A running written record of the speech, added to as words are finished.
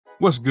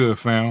What's good,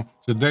 fam?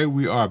 Today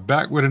we are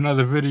back with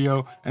another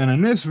video, and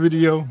in this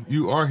video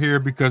you are here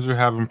because you're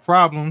having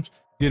problems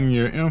getting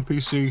your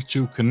MPC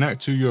to connect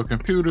to your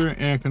computer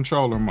in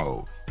controller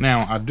mode.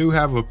 Now, I do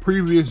have a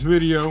previous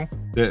video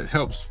that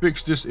helps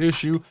fix this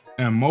issue,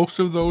 and most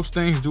of those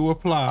things do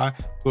apply,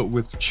 but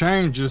with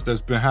changes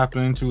that's been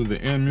happening to the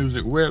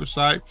InMusic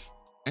website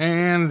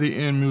and the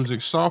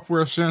InMusic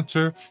Software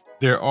Center,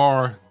 there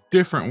are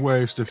different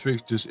ways to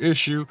fix this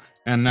issue,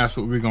 and that's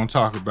what we're going to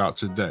talk about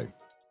today.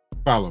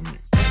 Follow me.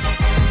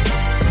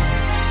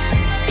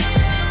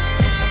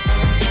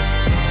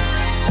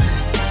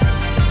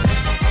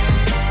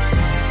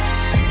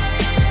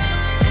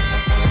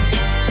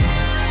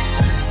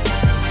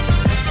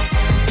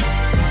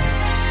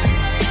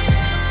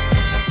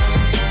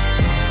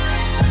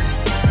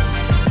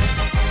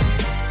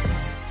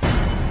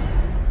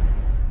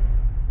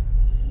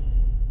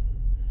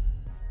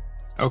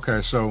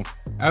 Okay, so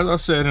as I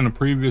said in a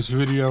previous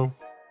video,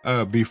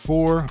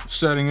 before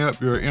setting up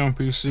your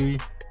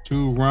MPC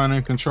to run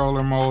in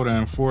controller mode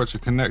and for it to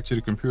connect to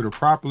the computer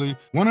properly,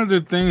 one of the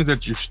things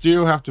that you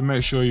still have to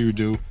make sure you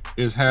do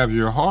is have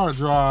your hard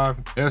drive,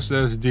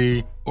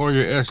 SSD, or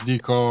your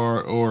SD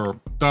card or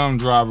thumb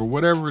drive or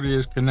whatever it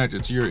is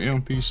connected to your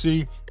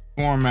MPC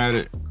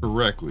formatted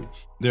correctly.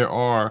 There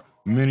are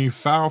many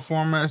file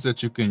formats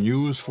that you can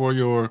use for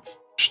your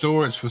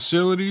storage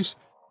facilities,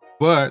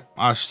 but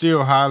I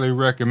still highly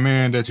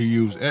recommend that you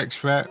use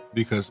exFAT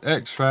because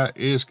exFAT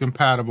is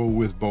compatible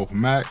with both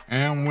Mac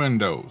and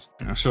Windows.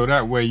 And so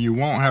that way you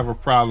won't have a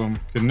problem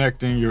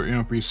connecting your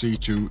MPC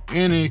to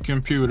any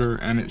computer,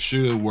 and it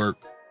should work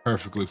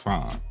perfectly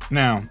fine.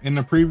 Now, in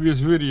the previous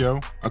video,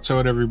 I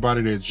told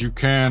everybody that you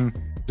can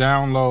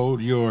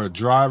download your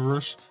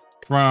drivers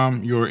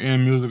from your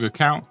InMusic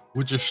account,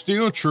 which is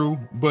still true,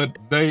 but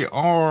they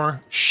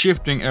are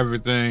shifting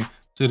everything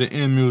to the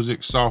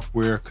InMusic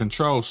Software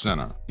Control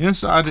Center.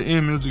 Inside the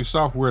InMusic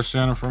Software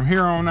Center, from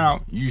here on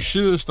out, you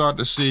should start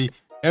to see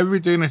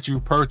everything that you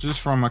purchase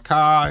from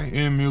Akai,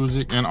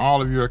 InMusic, and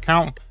all of your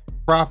accounts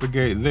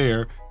propagate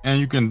there, and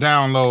you can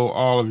download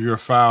all of your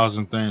files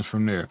and things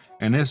from there.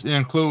 And this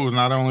includes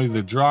not only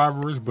the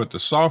drivers, but the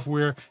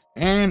software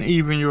and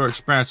even your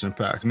expansion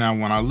packs. Now,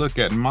 when I look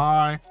at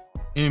my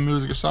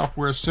InMusic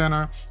Software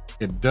Center,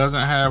 it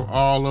doesn't have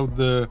all of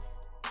the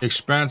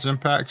expansion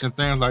packs and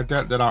things like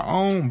that I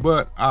own,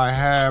 but I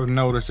have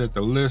noticed that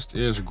the list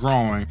is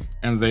growing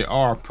and they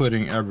are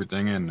putting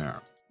everything in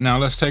there. Now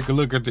let's take a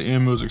look at the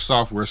InMusic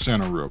Software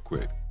Center real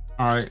quick.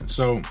 All right,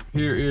 so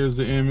here is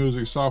the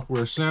InMusic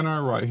Software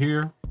Center right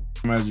here.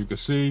 As you can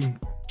see,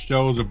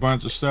 shows a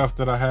bunch of stuff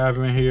that I have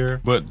in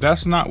here, but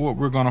that's not what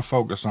we're going to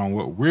focus on.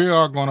 What we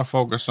are going to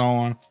focus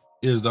on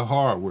is the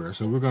hardware.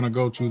 So we're going to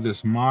go to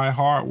this My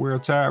Hardware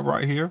tab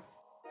right here,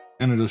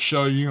 and it'll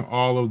show you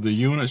all of the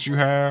units you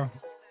have.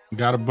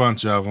 Got a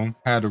bunch of them.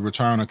 Had to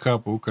return a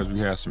couple because we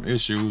had some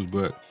issues,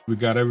 but we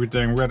got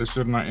everything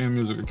registered in our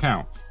InMusic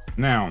account.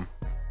 Now,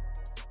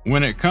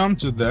 when it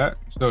comes to that,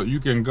 so you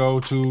can go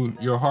to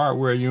your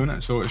hardware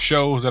unit. So it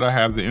shows that I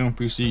have the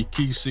MPC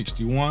Key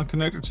 61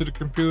 connected to the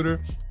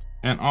computer,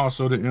 and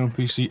also the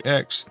MPC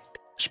X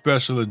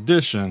Special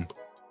Edition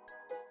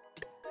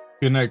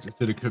connected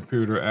to the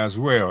computer as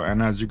well.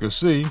 And as you can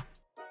see,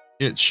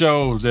 it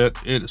shows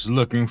that it's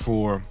looking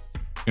for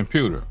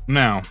computer.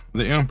 Now,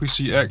 the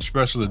MPC X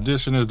Special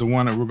Edition is the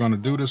one that we're going to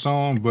do this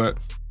on, but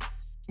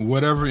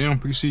whatever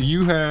MPC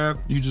you have,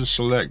 you just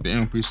select the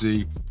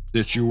MPC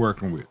that you're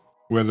working with,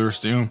 whether it's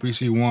the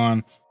MPC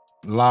 1,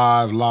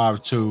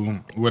 Live 2,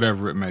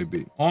 whatever it may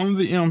be. On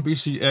the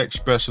MPC X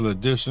Special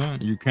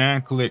Edition, you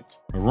can click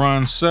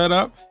Run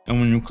Setup, and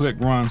when you click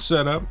Run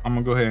Setup, I'm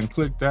gonna go ahead and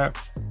click that.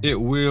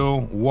 It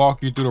will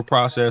walk you through the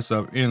process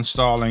of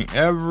installing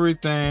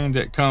everything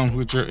that comes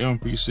with your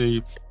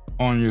MPC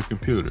on your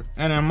computer.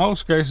 And in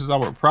most cases, I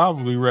would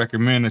probably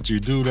recommend that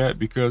you do that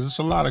because it's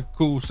a lot of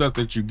cool stuff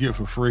that you get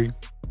for free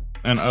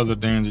and other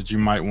things that you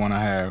might want to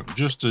have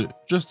just to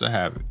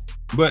have it.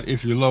 But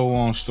if you're low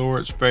on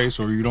storage space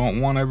or you don't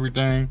want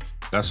everything,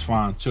 that's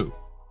fine too.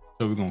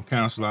 So we're going to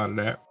cancel out of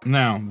that.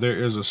 Now, there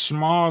is a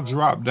small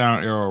drop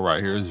down arrow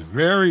right here. It's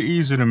very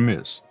easy to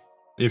miss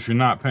if you're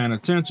not paying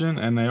attention,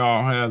 and they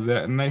all have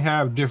that, and they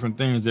have different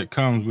things that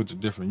comes with the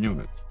different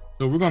units.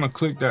 So we're going to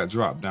click that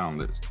drop down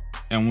list.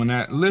 And when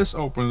that list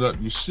opens up,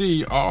 you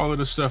see all of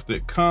the stuff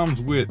that comes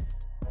with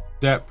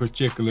that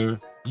particular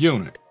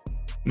unit.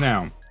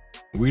 Now,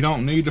 we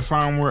don't need the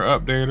firmware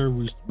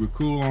updater. We're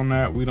cool on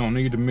that. We don't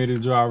need the MIDI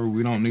driver.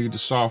 We don't need the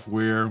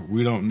software.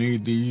 We don't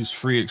need these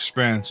free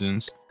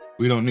expansions.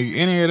 We don't need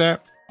any of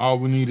that. All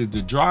we need is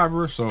the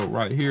driver. So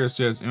right here, it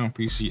says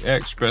MPC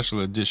X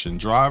Special Edition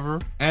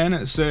driver. And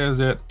it says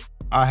that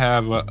I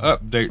have an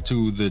update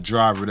to the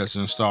driver that's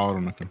installed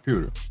on the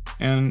computer.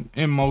 And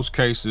in most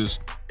cases,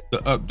 the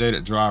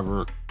updated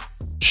driver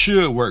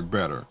should work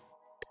better.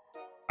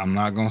 I'm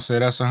not gonna say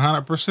that's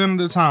 100% of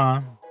the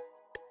time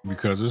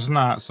because it's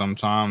not.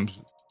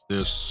 Sometimes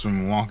there's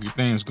some wonky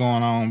things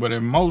going on, but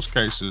in most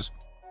cases,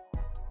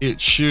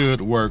 it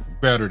should work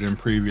better than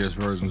previous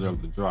versions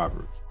of the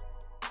driver.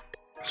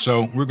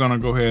 So we're gonna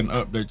go ahead and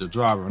update the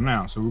driver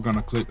now. So we're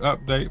gonna click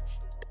update,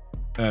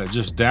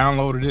 just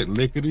downloaded it,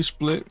 lickety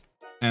split.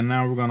 And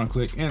now we're gonna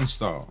click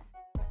install.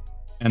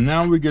 And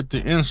now we get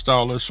the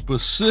installer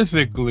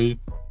specifically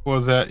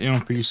for that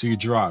MPC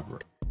driver.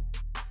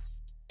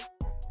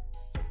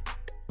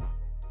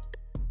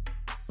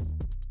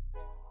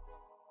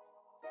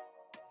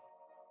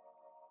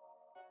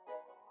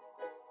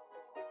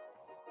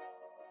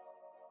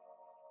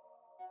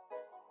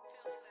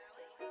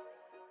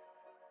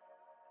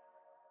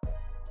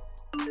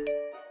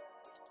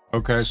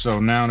 Okay, so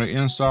now the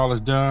install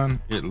is done.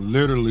 It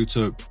literally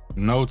took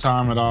no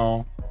time at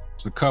all.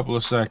 It's a couple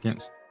of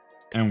seconds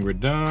and we're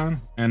done.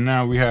 And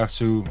now we have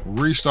to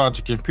restart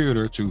the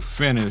computer to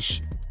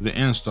finish the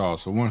install.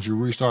 So once you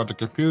restart the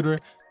computer,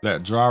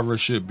 that driver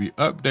should be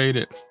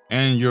updated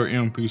and your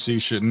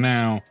MPC should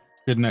now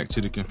connect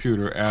to the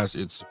computer as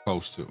it's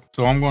supposed to.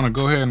 So I'm going to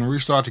go ahead and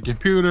restart the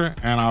computer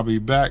and I'll be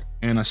back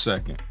in a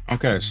second.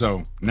 Okay,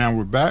 so now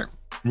we're back.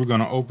 We're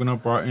going to open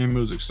up our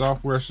InMusic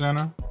Software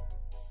Center.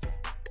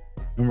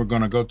 And we're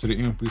going to go to the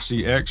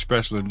MPC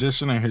Special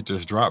Edition and hit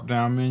this drop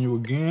down menu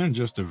again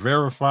just to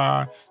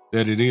verify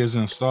that it is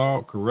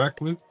installed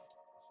correctly.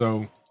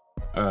 So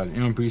the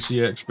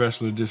MPC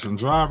Special Edition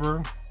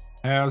driver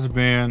has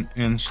been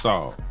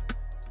installed.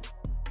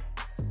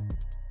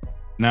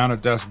 Now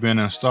that that's been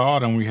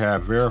installed and we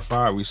have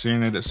verified, we've seen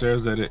that it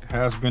says that it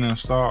has been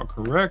installed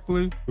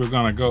correctly. We're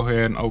going to go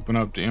ahead and open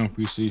up the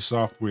MPC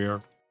software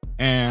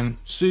and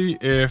see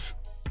if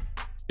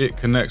it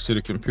connects to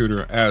the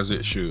computer as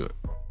it should.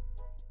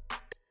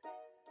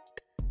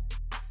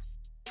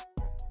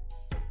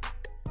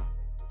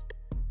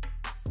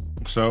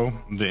 So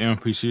the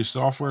MPC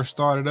software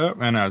started up,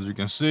 and as you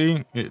can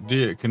see, it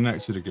did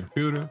connect to the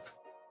computer.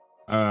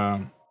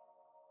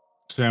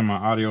 Saying my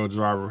audio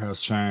driver has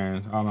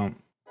changed. I'm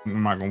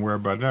not gonna worry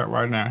about that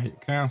right now.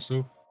 Hit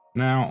cancel.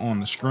 Now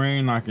on the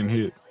screen, I can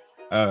hit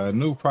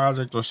new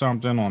project or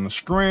something on the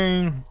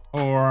screen,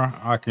 or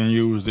I can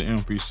use the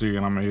MPC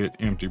and I'm gonna hit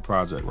empty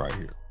project right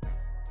here.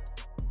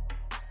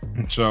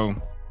 And so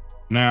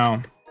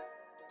now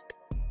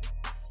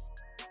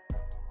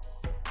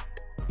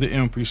the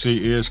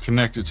MPC is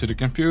connected to the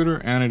computer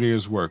and it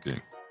is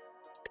working.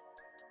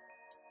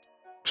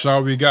 That's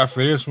all we got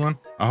for this one.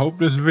 I hope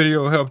this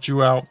video helped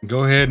you out.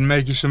 Go ahead and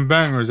make you some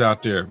bangers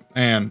out there.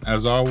 And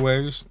as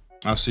always,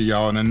 I'll see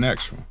y'all in the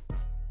next one.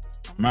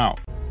 I'm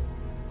out.